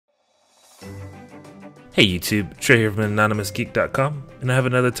Hey YouTube, Trey here from AnonymousGeek.com, and I have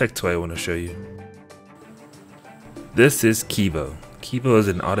another tech toy I want to show you. This is Kevo. Kevo is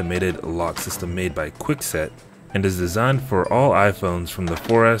an automated lock system made by Kwikset and is designed for all iPhones from the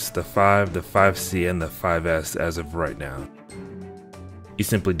 4S, the 5, the 5C, and the 5S as of right now. You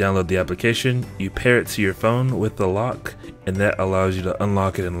simply download the application, you pair it to your phone with the lock, and that allows you to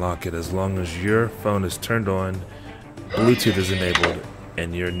unlock it and lock it as long as your phone is turned on, Bluetooth is enabled,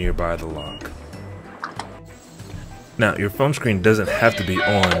 and you're nearby the lock. Now, your phone screen doesn't have to be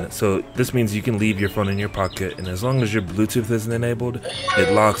on, so this means you can leave your phone in your pocket, and as long as your Bluetooth isn't enabled,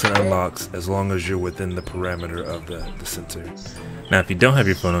 it locks and unlocks as long as you're within the parameter of the sensor. Now, if you don't have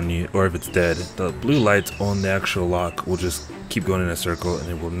your phone on you, or if it's dead, the blue lights on the actual lock will just keep going in a circle and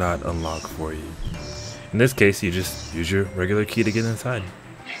it will not unlock for you. In this case, you just use your regular key to get inside.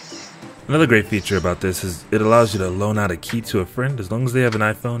 Another great feature about this is it allows you to loan out a key to a friend as long as they have an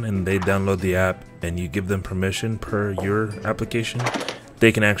iPhone and they download the app and you give them permission per your application.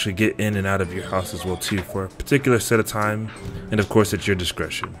 They can actually get in and out of your house as well too for a particular set of time, and of course at your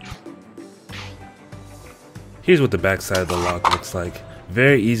discretion. Here's what the back side of the lock looks like.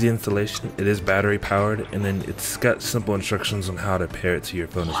 Very easy installation, it is battery powered, and then it's got simple instructions on how to pair it to your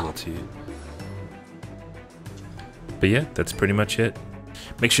phone as well too. But yeah, that's pretty much it.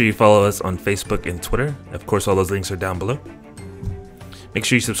 Make sure you follow us on Facebook and Twitter. Of course, all those links are down below. Make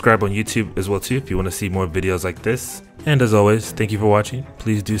sure you subscribe on YouTube as well too if you want to see more videos like this. And as always, thank you for watching.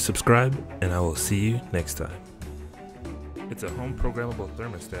 Please do subscribe, and I will see you next time. It's a home programmable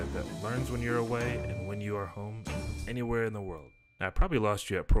thermostat that learns when you're away and when you are home anywhere in the world. Now, I probably lost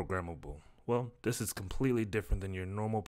you at programmable. Well, this is completely different than your normal